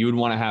done? Right, you would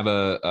want to have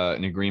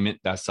an agreement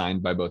that's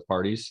signed by both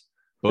parties.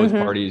 Both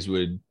parties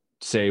would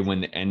say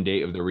when the end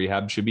date of the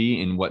rehab should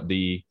be and what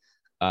the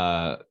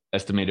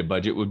estimated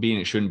budget would be,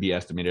 and it shouldn't be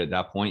estimated at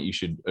that point. You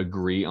should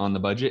agree on the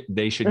budget.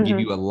 They should give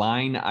you a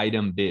line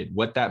item bid.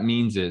 What that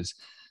means is,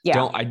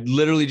 I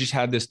literally just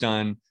had this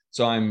done.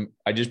 So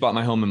I just bought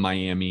my home in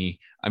Miami.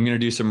 I'm going to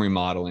do some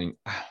remodeling.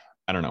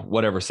 I don't know,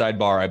 whatever.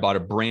 Sidebar, I bought a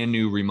brand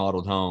new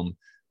remodeled home.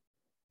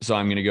 So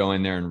I'm going to go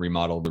in there and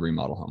remodel the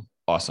remodel home.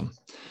 Awesome.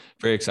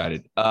 Very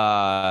excited. So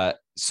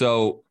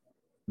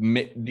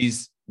I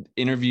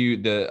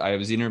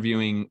was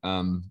interviewing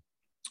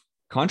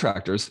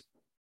contractors,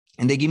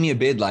 and they give me a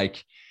bid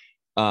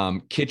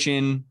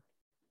kitchen,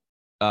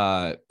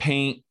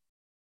 paint,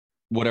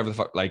 whatever the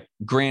fuck,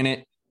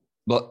 granite,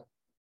 but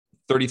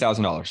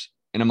 $30,000.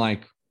 And I'm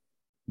like,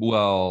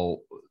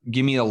 well,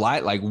 give me a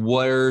light.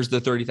 Where's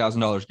the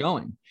 $30,000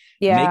 going?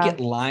 Make it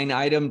line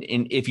item.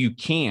 And if you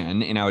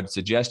can, and I would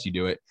suggest you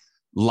do it,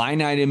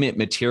 line item it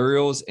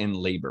materials and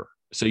labor.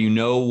 So you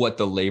know what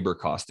the labor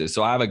cost is.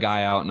 So I have a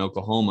guy out in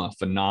Oklahoma,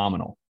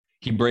 phenomenal.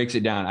 He breaks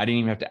it down. I didn't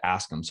even have to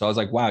ask him. So I was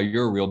like, wow,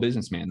 you're a real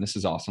businessman. This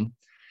is awesome.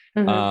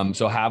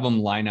 So have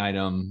them line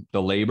item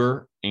the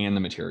labor and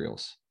the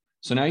materials.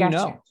 So now you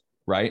know,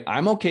 right?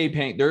 I'm okay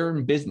paying. They're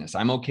in business.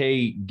 I'm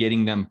okay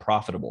getting them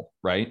profitable,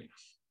 right?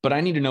 But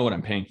I need to know what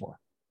I'm paying for.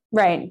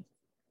 Right.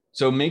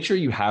 So make sure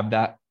you have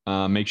that.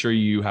 Make sure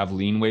you have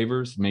lien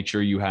waivers. Make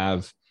sure you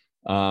have,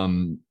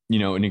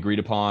 an agreed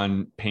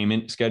upon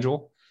payment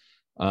schedule.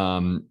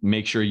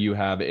 Make sure you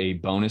have a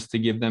bonus to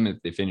give them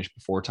if they finish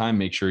before time.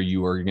 Make sure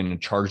you are going to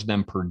charge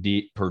them per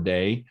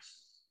day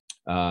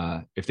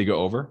if they go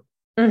over,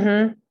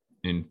 and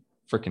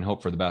freaking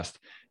hope for the best.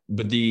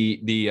 But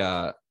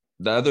the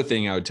other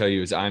thing I would tell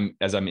you is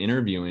as I'm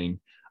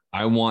interviewing,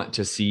 I want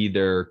to see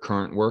their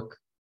current work,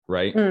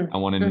 right? I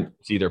want to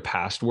see their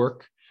past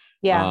work.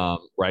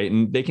 Right.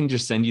 And they can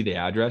just send you the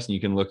address and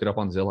you can look it up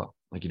on Zillow.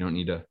 You don't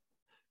need to,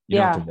 you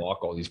don't have to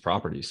walk all these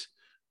properties.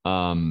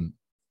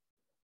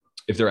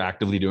 If they're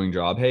actively doing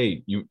job,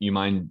 hey, you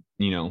mind,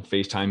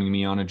 FaceTiming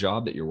me on a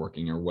job that you're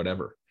working or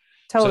whatever.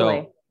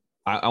 Totally. So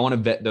I want to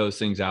vet those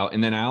things out.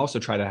 And then I also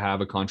try to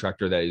have a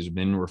contractor that has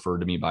been referred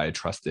to me by a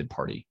trusted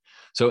party.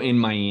 So in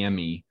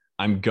Miami,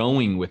 I'm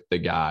going with the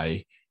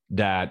guy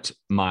that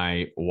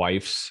my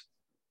wife's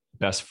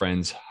best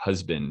friend's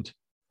husband,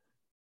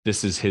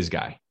 this is his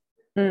guy.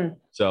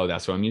 So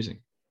that's what I'm using.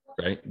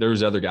 Right.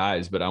 There's other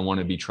guys, but I want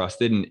to be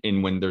trusted.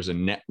 And when there's a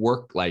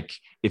network,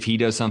 if he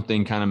does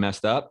something kind of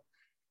messed up,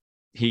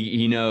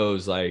 he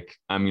knows I'm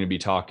going to be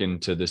talking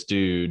to this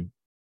dude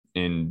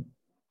and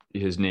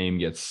his name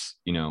gets,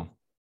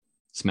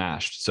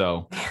 smashed.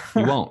 So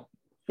you won't.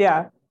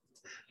 Yeah.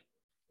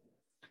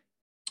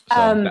 So,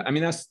 I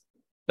mean,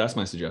 that's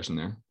my suggestion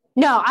there.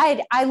 No,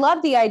 I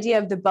love the idea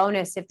of the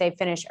bonus if they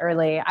finish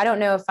early. I don't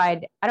know if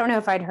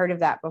I'd heard of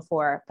that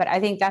before, but I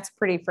think that's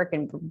pretty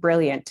freaking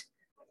brilliant.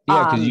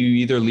 Yeah, because you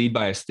either lead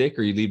by a stick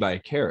or you lead by a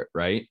carrot,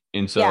 right?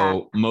 And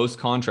so most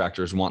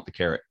contractors want the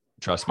carrot.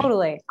 Trust me.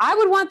 Totally. I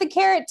would want the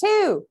carrot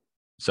too.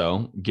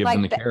 So give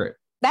them the carrot.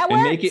 That and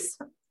works.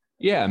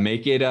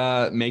 make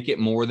it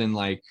more than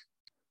like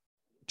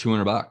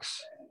 $200.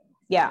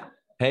 Yeah.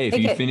 Hey,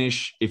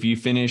 if you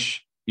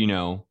finish,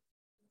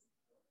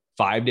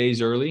 5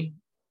 days early,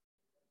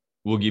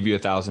 we'll give you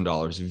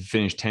 $1,000. If you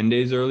finish 10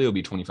 days early, it'll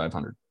be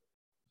 $2,500.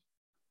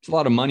 It's a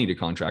lot of money to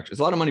contract. It's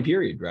a lot of money,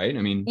 period. Right.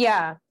 I mean,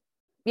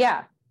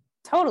 yeah,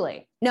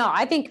 totally. No,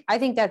 I think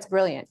that's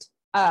brilliant.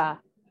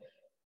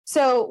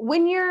 So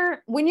when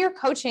you're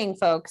coaching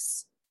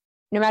folks,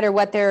 no matter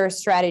what their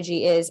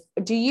strategy is,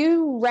 do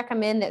you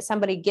recommend that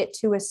somebody get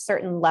to a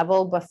certain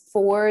level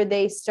before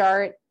they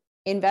start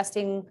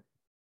investing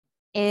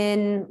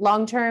in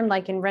long-term,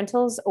 like in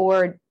rentals?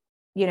 Or,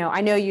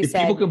 I know you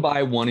said people could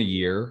buy one a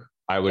year,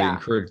 I would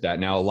encourage that.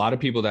 Now, a lot of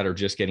people that are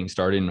just getting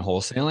started in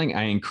wholesaling,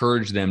 I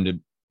encourage them to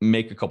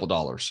make a couple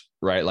dollars,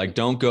 right? Like,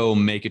 don't go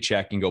make a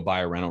check and go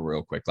buy a rental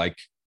real quick. Like,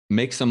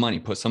 make some money,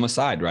 put some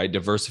aside, right?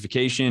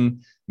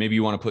 Diversification. Maybe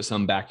you want to put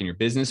some back in your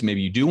business.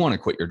 Maybe you do want to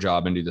quit your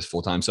job and do this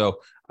full time. So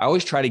I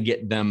always try to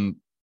get them,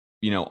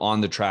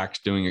 on the tracks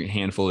doing a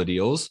handful of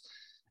deals.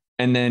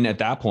 And then at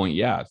that point,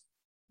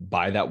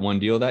 buy that one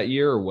deal that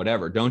year or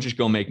whatever. Don't just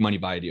go make money,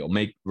 buy a deal.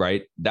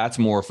 Right. That's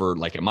more for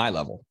like at my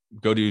level.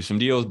 Go do some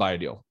deals, buy a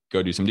deal.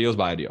 Go do some deals,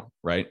 buy a deal.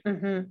 Right.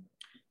 Mm-hmm.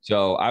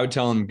 So I would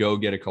tell them, go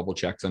get a couple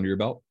checks under your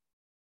belt,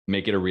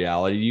 make it a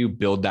reality to you,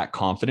 build that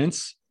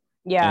confidence.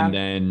 Yeah. And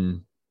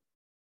then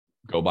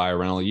go buy a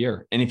rental a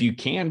year. And if you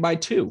can, buy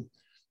two.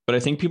 But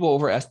I think people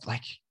overestimate,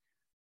 like,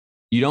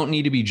 you don't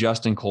need to be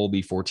Justin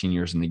Colby 14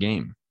 years in the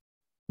game,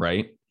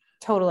 right?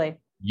 Totally.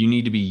 You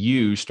need to be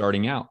you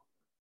starting out.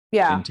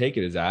 Yeah. And take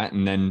it as that.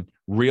 And then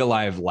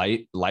realize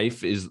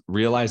life is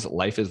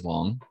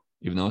long,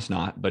 even though it's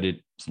not, but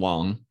it's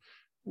long.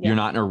 Yeah. You're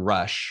not in a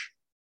rush.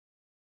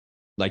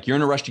 Like, you're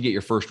in a rush to get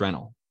your first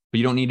rental, but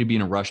you don't need to be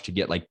in a rush to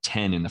get like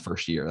 10 in the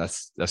first year.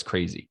 That's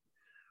crazy.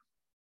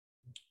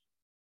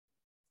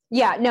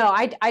 Yeah, no,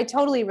 I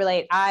totally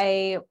relate.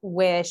 I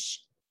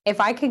wish if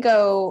I could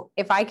go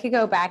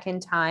back in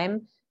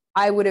time,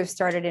 I would have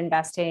started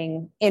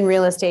investing in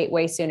real estate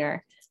way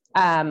sooner.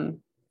 And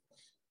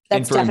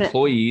for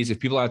employees, if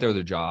people out there with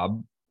a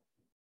job,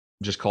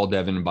 just call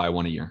Devin and buy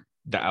one a year.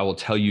 That I will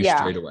tell you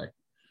straight away.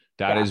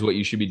 That is what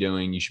you should be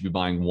doing. You should be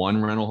buying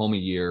one rental home a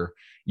year.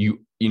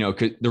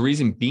 Cause the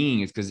reason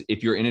being is because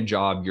if you're in a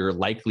job, you're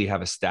likely you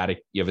have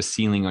a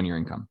ceiling on your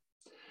income.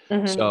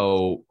 Mm-hmm.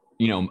 So,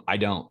 I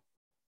don't.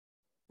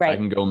 Right. I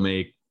can go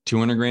make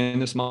 200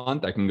 grand this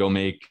month. I can go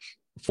make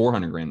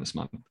 400 grand this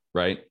month.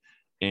 Right.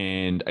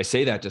 And I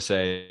say that to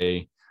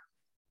say,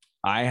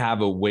 I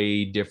have a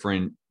way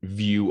different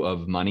view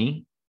of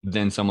money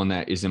than someone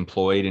that is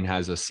employed and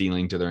has a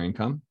ceiling to their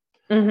income.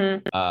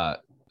 Mm-hmm.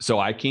 So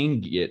I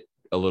can get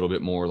a little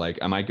bit more, like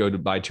I might go to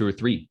buy 2 or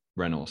 3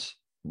 rentals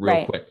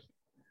real quick,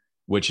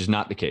 which is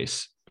not the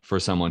case for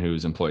someone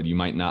who's employed. You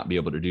might not be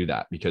able to do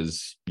that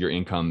because your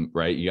income,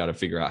 right? You got to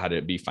figure out how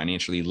to be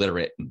financially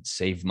literate and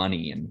save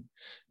money and,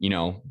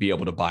 be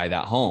able to buy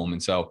that home.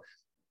 And so,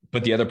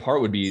 but the other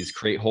part would be is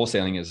create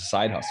wholesaling as a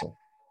side hustle.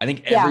 I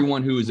think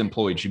everyone who is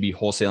employed should be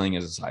wholesaling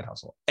as a side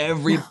hustle.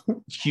 Every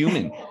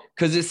human,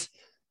 because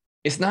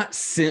it's not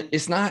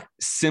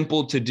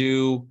simple to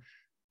do.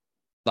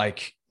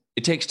 Like,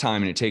 it takes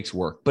time and it takes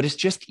work, but it's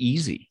just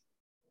easy.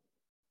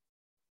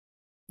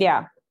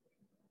 Yeah.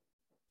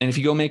 And if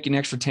you go make an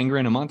extra 10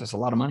 grand a month, that's a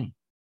lot of money.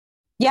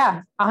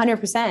 Yeah,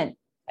 100%.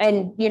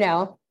 And,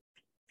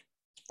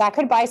 that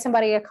could buy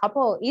somebody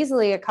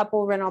easily a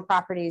couple rental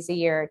properties a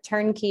year,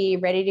 turnkey,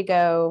 ready to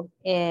go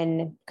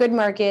in good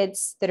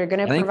markets that are going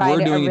to provide. I think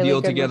we're doing a deal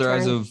really together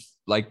return. As of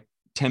like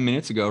 10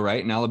 minutes ago,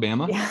 right? In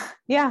Alabama. Yeah.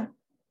 Yeah.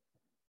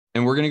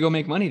 And we're going to go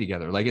make money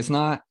together. Like, it's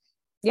not.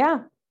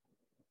 Yeah.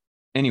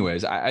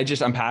 Anyways,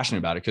 I'm passionate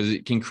about it because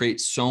it can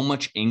create so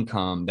much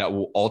income that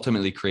will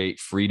ultimately create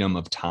freedom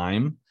of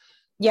time.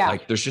 Yeah.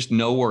 Like, there's just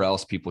nowhere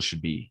else people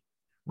should be.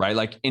 Right.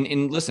 Like,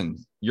 and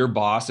listen, your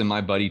boss and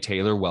my buddy,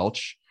 Taylor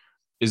Welch,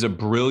 is a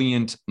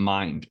brilliant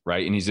mind,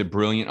 right? And he's a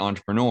brilliant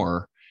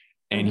entrepreneur,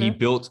 and he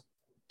built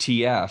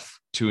TF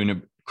to an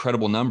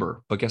incredible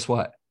number. But guess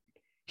what?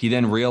 He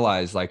then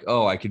realized, like,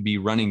 oh, I could be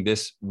running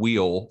this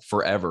wheel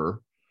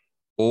forever,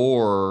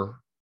 or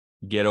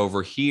get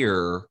over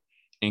here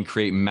and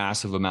create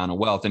massive amount of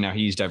wealth. And now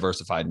he's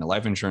diversified into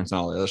life insurance and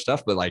all the other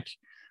stuff. But like,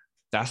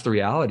 that's the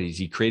reality. Is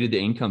he created the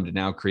income to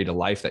now create a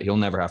life that he'll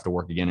never have to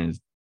work again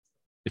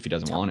if he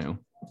doesn't want to.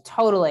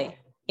 Totally.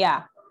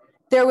 Yeah.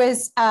 There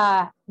was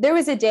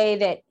a day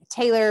that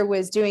Taylor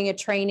was doing a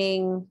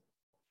training.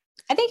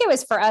 I think it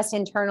was for us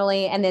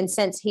internally. And then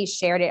since he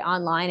shared it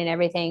online and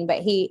everything, but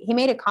he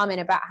made a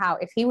comment about how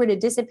if he were to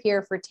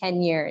disappear for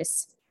 10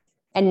 years,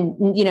 and,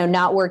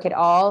 not work at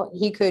all,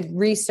 he could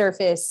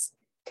resurface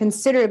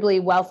considerably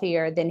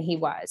wealthier than he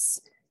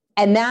was.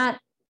 And that,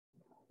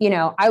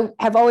 I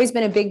have always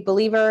been a big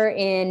believer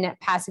in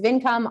passive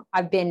income.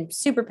 I've been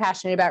super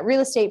passionate about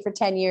real estate for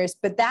 10 years,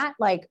 but that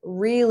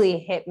really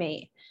hit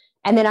me.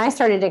 And then I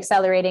started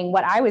accelerating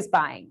what I was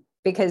buying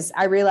because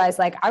I realized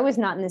I was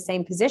not in the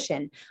same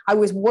position. I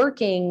was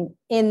working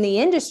in the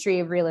industry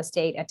of real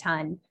estate a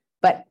ton,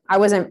 but I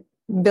wasn't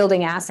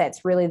building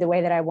assets really the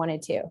way that I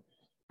wanted to.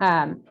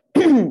 But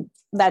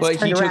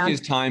he took his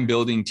time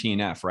building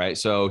TNF, right?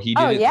 So he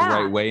did the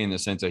right way in the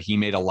sense that he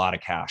made a lot of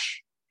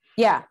cash.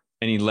 Yeah.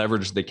 And he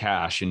leveraged the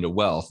cash into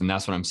wealth. And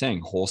that's what I'm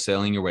saying.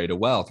 Wholesaling your way to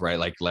wealth, right?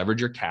 Leverage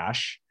your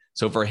cash.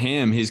 So for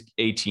him, his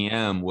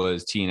ATM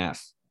was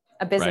TNF.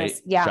 A business.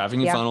 Right? Yeah. Traffic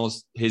and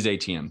funnels, his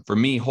ATM. For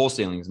me,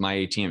 wholesaling is my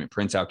ATM. It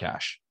prints out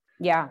cash.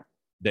 Yeah.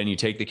 Then you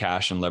take the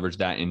cash and leverage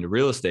that into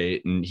real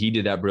estate. And he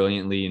did that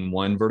brilliantly in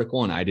one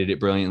vertical, and I did it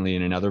brilliantly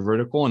in another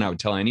vertical. And I would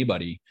tell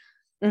anybody,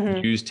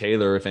 use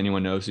Taylor. If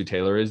anyone knows who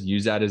Taylor is,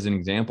 use that as an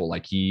example.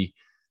 He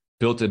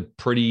built a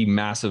pretty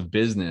massive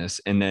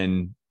business and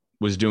then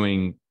was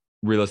doing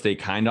real estate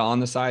kind of on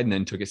the side and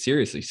then took it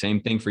seriously. Same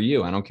thing for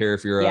you. I don't care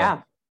if you're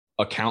a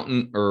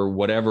accountant or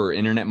whatever,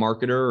 internet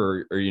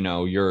marketer, or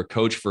you're a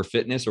coach for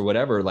fitness or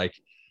whatever,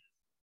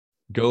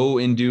 go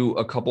and do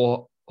a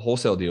couple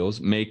wholesale deals,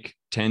 make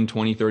 $10,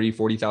 $20, $30,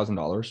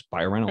 $40,000,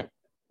 buy a rental,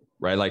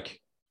 right?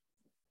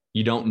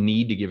 You don't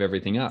need to give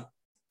everything up.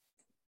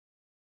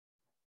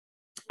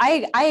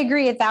 I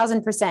agree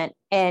 1,000%.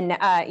 And,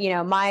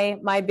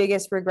 my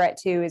biggest regret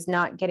too is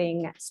not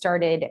getting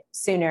started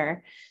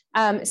sooner.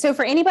 So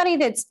for anybody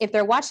if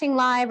they're watching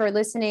live or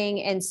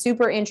listening and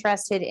super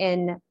interested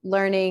in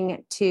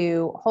learning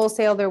to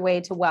wholesale their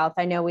way to wealth,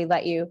 I know we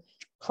let you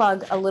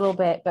plug a little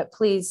bit, but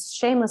please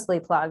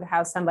shamelessly plug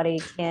how somebody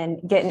can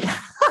get in,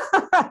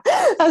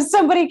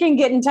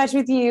 touch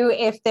with you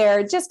if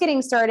they're just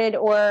getting started,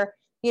 or,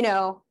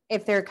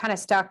 if they're kind of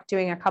stuck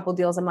doing a couple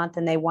deals a month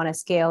and they want to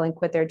scale and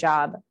quit their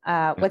job.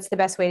 What's the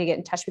best way to get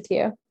in touch with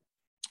you?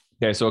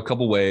 Okay. So a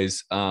couple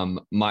ways.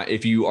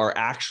 If you are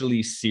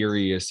actually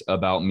serious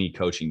about me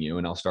coaching you,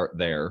 and I'll start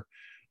there,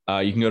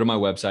 you can go to my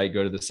website,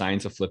 go to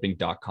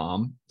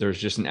thescienceofflipping.com. There's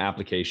just an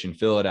application,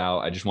 fill it out.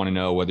 I just want to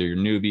know whether you're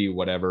newbie,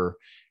 whatever,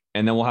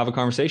 and then we'll have a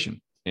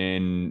conversation.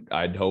 And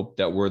I'd hope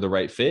that we're the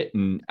right fit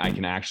and I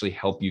can actually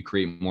help you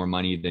create more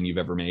money than you've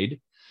ever made.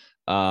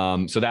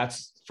 So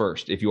that's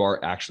first. If you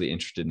are actually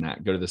interested in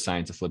that, go to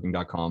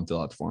thescienceofflipping.com,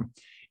 fill out the form.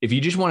 If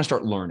you just want to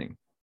start learning,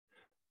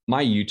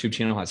 my YouTube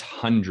channel has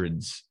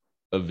hundreds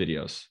of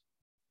videos.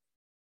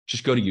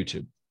 Just go to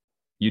YouTube,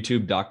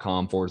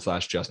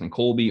 youtube.com/Justin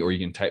Colby, or you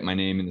can type my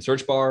name in the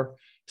search bar,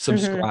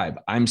 subscribe.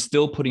 I'm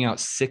still putting out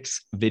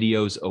 6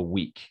 videos a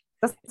week.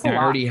 And I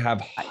already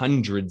have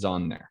hundreds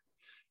on there.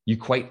 You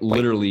quite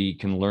literally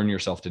can learn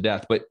yourself to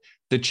death. But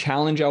the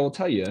challenge, I will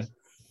tell you,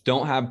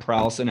 don't have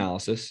paralysis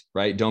analysis,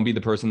 right? Don't be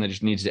the person that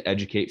just needs to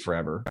educate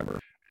forever.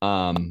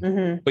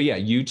 But yeah,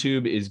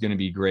 YouTube is going to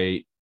be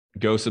great.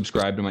 Go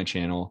subscribe to my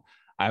channel.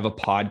 I have a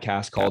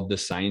podcast called The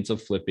Science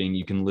of Flipping.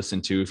 You can listen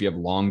to, if you have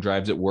long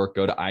drives at work,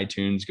 go to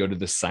iTunes, go to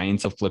The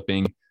Science of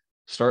Flipping,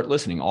 start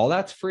listening. All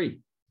that's free.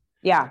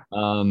 Yeah.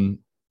 And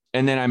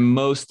then I'm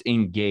most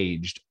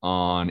engaged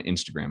on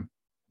Instagram,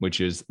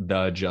 which is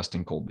the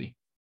Justin Colby.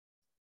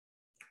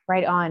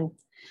 Right on.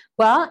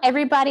 Well,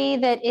 everybody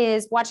that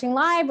is watching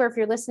live, or if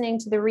you're listening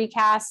to the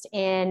recast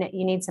and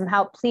you need some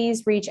help,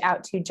 please reach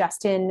out to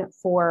Justin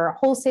for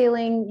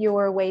wholesaling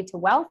your way to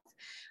wealth.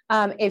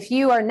 If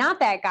you are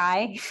not that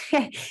guy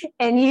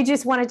and you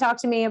just want to talk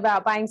to me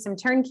about buying some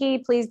turnkey,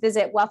 please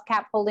visit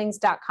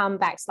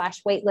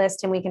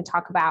wealthcapholdings.com/waitlist, and we can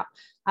talk about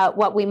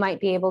what we might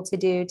be able to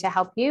do to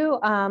help you,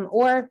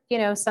 or,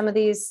 some of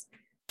these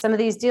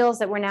deals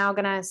that we're now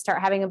going to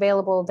start having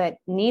available that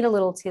need a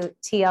little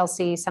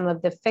TLC, some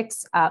of the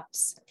fix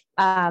ups.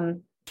 I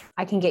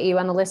can get you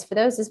on the list for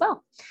those as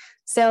well.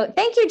 So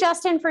thank you,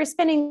 Justin, for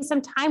spending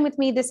some time with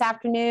me this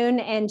afternoon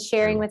and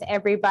sharing with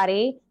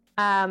everybody.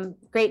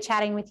 Great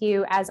chatting with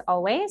you as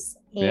always.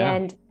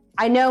 And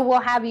I know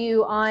we'll have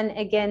you on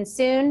again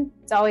soon.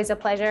 It's always a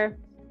pleasure.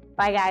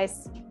 Bye,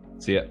 guys.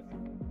 See ya.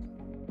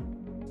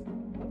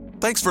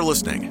 Thanks for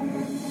listening.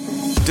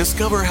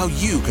 Discover how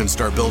you can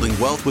start building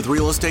wealth with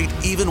real estate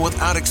even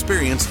without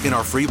experience in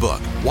our free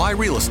book, Why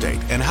Real Estate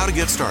and How to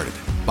Get Started,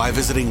 by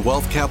visiting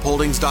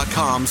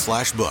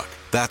wealthcapholdings.com/book.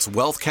 That's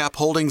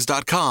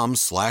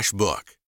wealthcapholdings.com/book.